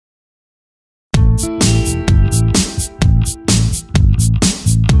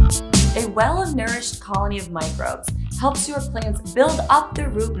well-nourished colony of microbes helps your plants build up their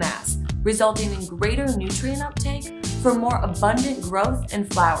root mass, resulting in greater nutrient uptake for more abundant growth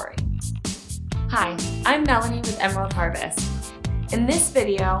and flowering. Hi, I'm Melanie with Emerald Harvest. In this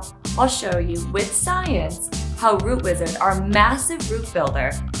video, I'll show you with science how Root Wizard, our massive root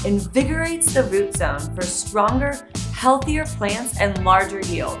builder, invigorates the root zone for stronger, healthier plants and larger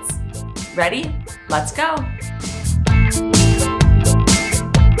yields. Ready? Let's go!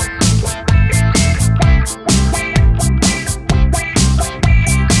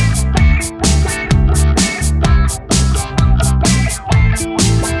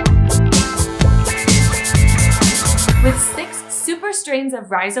 With 6 super strains of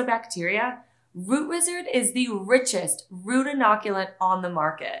rhizobacteria, Root Wizard is the richest root inoculant on the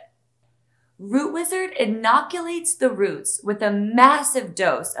market. Root Wizard inoculates the roots with a massive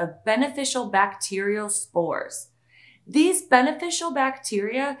dose of beneficial bacterial spores. These beneficial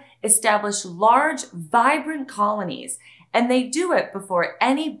bacteria establish large, vibrant colonies, and they do it before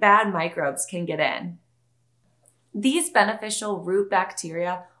any bad microbes can get in. These beneficial root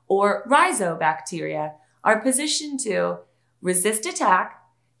bacteria, or rhizobacteria, are positioned to resist attack,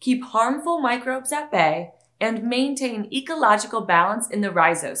 keep harmful microbes at bay, and maintain ecological balance in the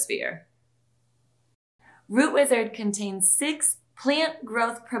rhizosphere. Root Wizard contains 6 plant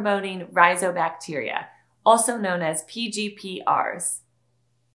growth promoting rhizobacteria, also known as PGPRs.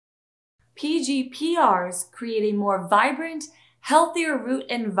 PGPRs create a more vibrant, healthier root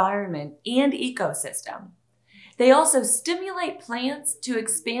environment and ecosystem. They also stimulate plants to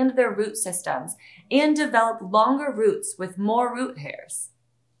expand their root systems and develop longer roots with more root hairs.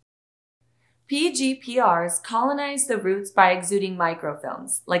 PGPRs colonize the roots by exuding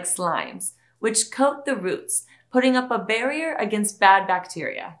microfilms, like slimes, which coat the roots, putting up a barrier against bad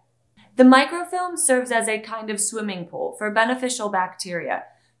bacteria. The microfilm serves as a kind of swimming pool for beneficial bacteria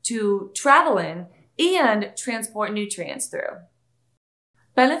to travel in and transport nutrients through.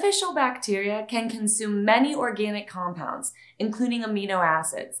 Beneficial bacteria can consume many organic compounds, including amino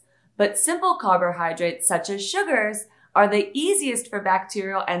acids, but simple carbohydrates such as sugars are the easiest for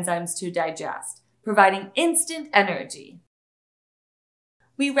bacterial enzymes to digest, providing instant energy.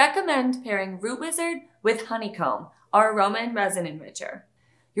 We recommend pairing Root Wizard with honeycomb, our aroma and resin enricher.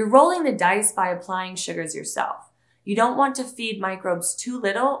 You're rolling the dice by applying sugars yourself. You don't want to feed microbes too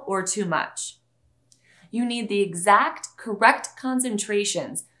little or too much. You need the exact correct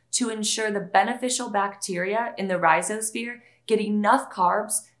concentrations to ensure the beneficial bacteria in the rhizosphere get enough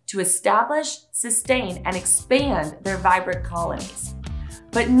carbs to establish, sustain, and expand their vibrant colonies.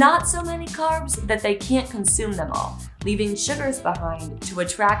 But not so many carbs that they can't consume them all, leaving sugars behind to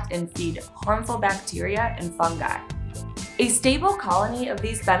attract and feed harmful bacteria and fungi. A stable colony of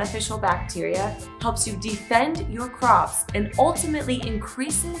these beneficial bacteria helps you defend your crops and ultimately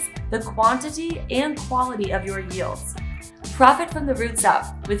increases the quantity and quality of your yields. Profit from the roots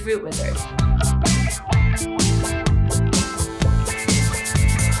up with Root Wizard.